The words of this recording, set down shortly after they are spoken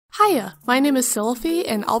Hiya, my name is Sylaphy,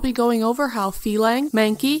 and I'll be going over how Feleng,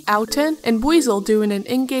 Mankey, Owten, and Buizel do in an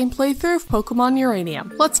in-game playthrough of Pokemon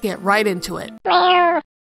Uranium. Let's get right into it.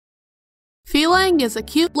 Feleng is a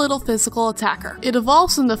cute little physical attacker. It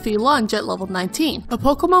evolves into Felunge at level 19, a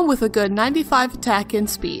Pokemon with a good 95 attack and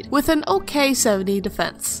speed, with an okay 70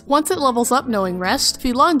 defense. Once it levels up knowing rest,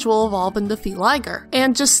 Felunge will evolve into Felaiger.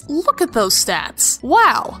 And just look at those stats!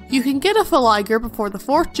 Wow! You can get a Felaiger before the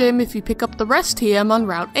 4th gym if you pick up the rest TM on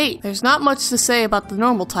Route 8. There's not much to say about the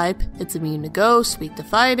normal type. It's immune to ghost, weak to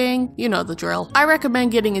fighting, you know the drill. I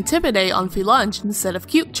recommend getting Intimidate on Felunge instead of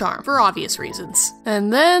Cute Charm, for obvious reasons.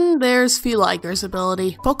 And then there's Felaiger's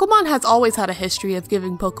ability. Pokemon has always had a history of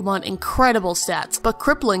giving Pokemon incredible stats, but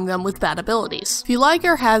crippling them with bad abilities.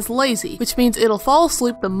 Felaiger has Lazy, which means it'll fall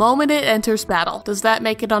asleep the moment it enters battle. Does that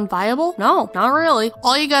make it unviable? No, not really.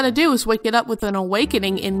 All you gotta do is wake it up with an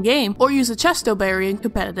Awakening in-game, or use a Chesto Berry in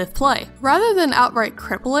competitive play. Rather than outright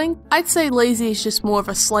crippling, I'd say Lazy is just more of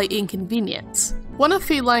a slight inconvenience. One of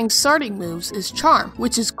Feleng's starting moves is Charm,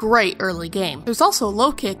 which is great early game. There's also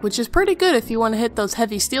Low Kick, which is pretty good if you want to hit those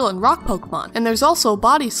heavy steel and rock Pokemon. And there's also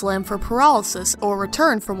Body Slam for paralysis or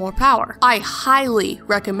return for more power. I highly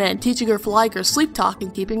recommend teaching your Felaiger Sleep Talk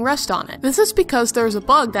and keeping rest on it. This is because there's a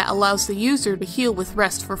bug that allows the user to heal with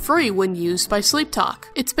rest for free when used by Sleep Talk.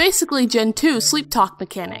 It's basically Gen 2 Sleep Talk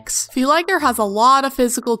mechanics. Felaiger has a lot of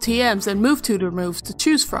physical TMs and move tutor moves to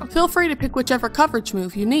choose from. Feel free to pick whichever coverage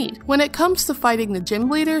move you need. When it comes to fighting the gym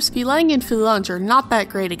leaders, Feleng and Felunge are not that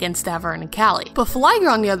great against Davern and Cali, but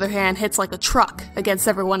Felaiger on the other hand hits like a truck against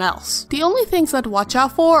everyone else. The only things I'd watch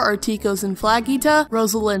out for are Tico's Inflagita,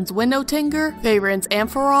 Rosalind's Windowtinger, Veyron's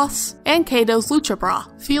Ampharos, and Kato's Luchabra.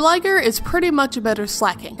 Felaiger is pretty much a better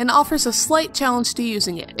slacking, and offers a slight challenge to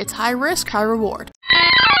using it. It's high risk, high reward.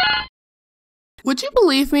 Would you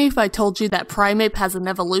believe me if I told you that Primeape has an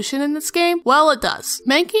evolution in this game? Well, it does.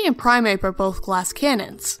 Mankey and Primeape are both glass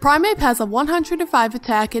cannons. Primeape has a 105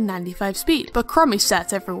 attack and 95 speed, but crummy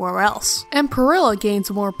stats everywhere else. And Perilla gains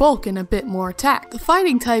more bulk and a bit more attack. The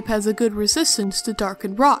fighting type has a good resistance to Dark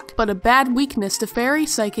and Rock, but a bad weakness to Fairy,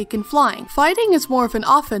 Psychic, and Flying. Fighting is more of an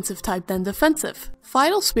offensive type than defensive.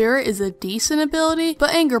 Vital Spirit is a decent ability,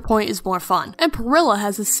 but Anger Point is more fun. And Perilla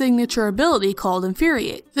has a signature ability called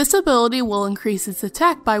Infuriate. This ability will increase its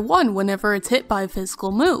attack by 1 whenever it's hit by a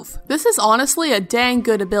physical move. This is honestly a dang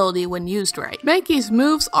good ability when used right. Mankey's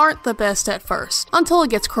moves aren't the best at first, until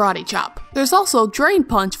it gets Karate Chop. There's also Drain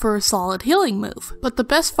Punch for a solid healing move, but the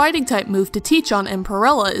best fighting type move to teach on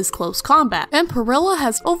Emperilla is Close Combat. Emperilla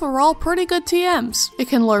has overall pretty good TMs. It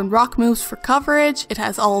can learn rock moves for coverage, it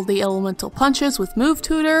has all of the elemental punches with Move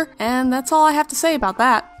Tutor, and that's all I have to say about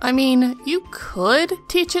that. I mean, you could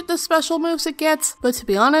teach it the special moves it gets, but to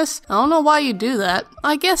be honest, I don't know why you do that.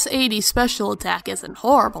 I guess 80 special attack isn't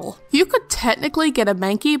horrible. You could technically get a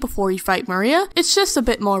Mankey before you fight Maria, it's just a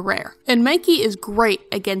bit more rare. And Mankey is great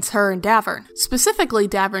against her and Davern, specifically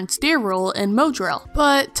Davern's Deer Rule and Modrill,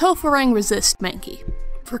 but Tofurang resists Mankey.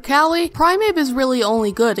 For Cali, Primeape is really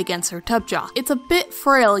only good against her Tubjaw. It's a bit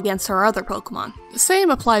frail against her other Pokemon. The same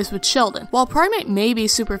applies with Sheldon. While Primeape may be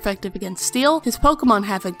super effective against Steel, his Pokemon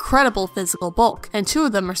have incredible physical bulk, and 2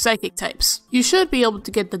 of them are Psychic types. You should be able to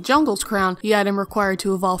get the Jungle's Crown, the item required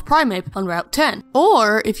to evolve Primeape, on Route 10.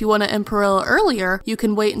 Or, if you want to Emperilla earlier, you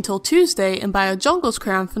can wait until Tuesday and buy a Jungle's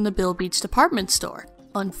Crown from the Bill Beach department store.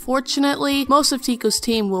 Unfortunately, most of Tico's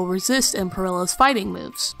team will resist Emperilla's fighting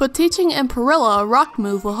moves, but teaching Emperilla a rock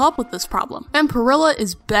move will help with this problem. Emperilla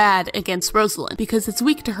is bad against Rosalind because it's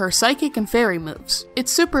weak to her Psychic and Fairy moves.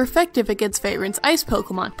 It's super effective against Veyron's Ice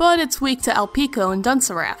Pokemon, but it's weak to Alpico and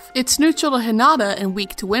Dunsarath. It's neutral to Hinata and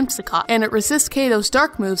weak to Whimsicott, and it resists Kato's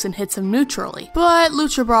dark moves and hits him neutrally, but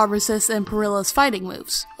Luchabra resists Emperilla's fighting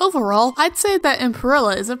moves. Overall, I'd say that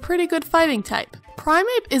Emperilla is a pretty good fighting type.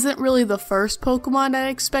 Primeape isn't really the first Pokemon I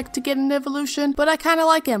expect to get an evolution, but I kinda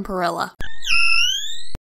like Emperilla.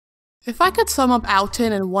 If I could sum up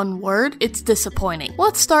Owten in one word, it's disappointing.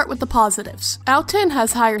 Let's start with the positives. Owten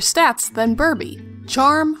has higher stats than Burby.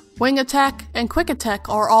 Charm, Wing Attack, and Quick Attack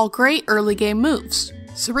are all great early game moves.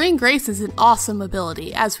 Serene Grace is an awesome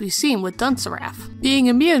ability, as we've seen with Dunsarath. Being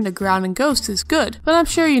immune to Ground and Ghost is good, but I'm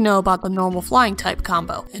sure you know about the normal flying type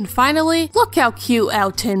combo. And finally, look how cute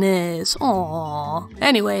Owten is. Aww.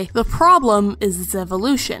 Anyway, the problem is its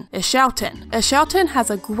evolution, Eshouten. Eshouten has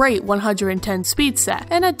a great 110 speed stat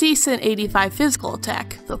and a decent 85 physical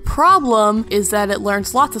attack. The problem is that it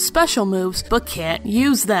learns lots of special moves, but can't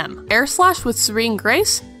use them. Air Slash with Serene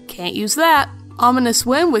Grace? Can't use that. Ominous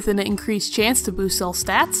Wind with an increased chance to boost all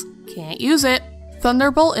stats? Can't use it.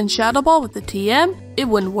 Thunderbolt and Shadow Ball with the TM? It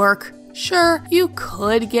wouldn't work. Sure, you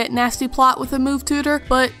could get Nasty Plot with a move tutor,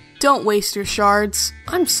 but don't waste your shards.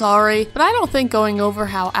 I'm sorry, but I don't think going over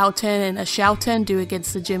how Owten and a Shouten do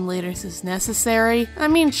against the gym leaders is necessary. I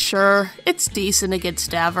mean, sure, it's decent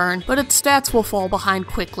against Davern, but its stats will fall behind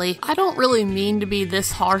quickly. I don't really mean to be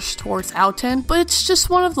this harsh towards Owten, but it's just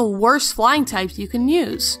one of the worst flying types you can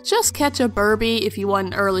use. Just catch a Burby if you want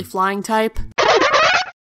an early flying type.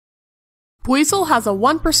 Buizel has a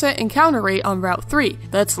 1% encounter rate on Route 3.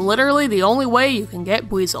 That's literally the only way you can get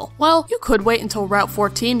Buizel. Well, you could wait until Route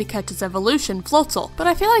 14 to catch its evolution, Floatzel, but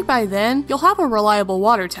I feel like by then, you'll have a reliable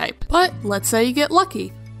water type. But let's say you get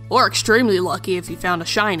lucky. Or extremely lucky if you found a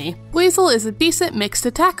shiny. Buizel is a decent mixed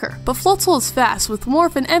attacker, but Floatzel is fast with more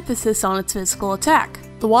of an emphasis on its physical attack.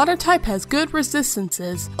 The water type has good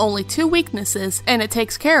resistances, only 2 weaknesses, and it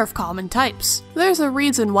takes care of common types. There's a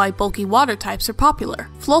reason why bulky water types are popular.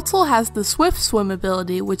 Floatzel has the swift swim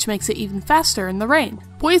ability, which makes it even faster in the rain.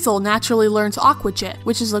 Buizel naturally learns Aqua Jet,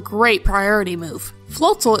 which is a great priority move.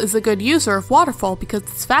 Floatzel is a good user of Waterfall because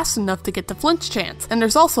it's fast enough to get the flinch chance, and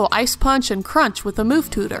there's also Ice Punch and Crunch with a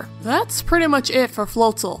move tutor. That's pretty much it for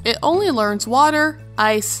Floatzel. It only learns Water,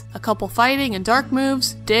 Ice, a couple fighting and dark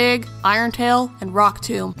moves, Dig, Iron Tail, and Rock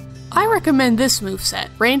Tomb. I recommend this moveset: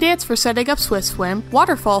 Rain Dance for setting up Swift Swim,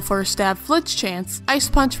 Waterfall for a stab flinch chance, Ice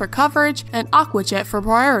Punch for coverage, and Aqua Jet for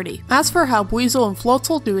priority. As for how Buizel and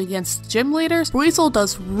Floatzel do against gym leaders, Buizel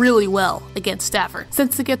does really well against Davern,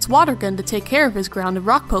 since it gets Water Gun to take care of his ground and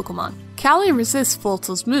rock Pokemon. Callie resists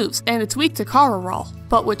Floatzel's moves, and it's weak to Carl,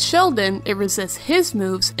 but with Sheldon, it resists his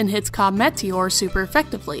moves and hits Cobb Meteor super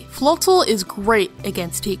effectively. Floatzel is great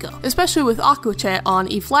against Tico, especially with Aqua Jet on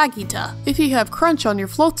Iflagita. If you have Crunch on your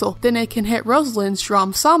Floatzel, then it can hit Rosalind's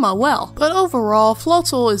Drum Sama well, but overall,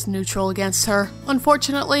 Floatzel is neutral against her.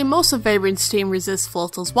 Unfortunately, most of Vagrant's team resists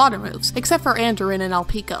Floatzel's water moves, except for Andorin and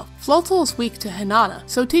Alpico. Floatzel is weak to Hinata,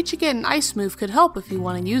 so teaching it an ice move could help if you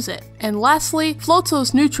want to use it. And lastly, Floatzel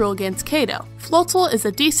is neutral against Kato. Floatzel is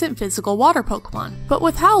a decent physical water Pokemon, but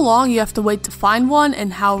with how long you have to wait to find one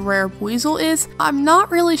and how rare Buizel is, I'm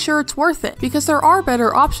not really sure it's worth it, because there are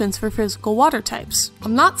better options for physical water types.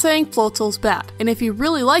 I'm not saying Floatzel's bad, and if you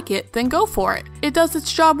really like it, then go for it. It does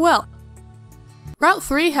its job well. Route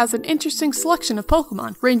 3 has an interesting selection of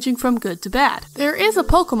Pokemon, ranging from good to bad. There is a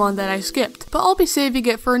Pokemon that I skipped, but I'll be saving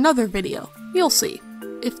it for another video. You'll see.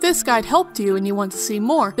 If this guide helped you and you want to see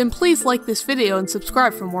more, then please like this video and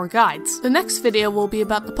subscribe for more guides. The next video will be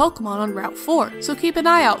about the Pokemon on Route 4, so keep an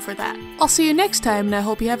eye out for that. I'll see you next time and I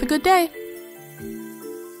hope you have a good day.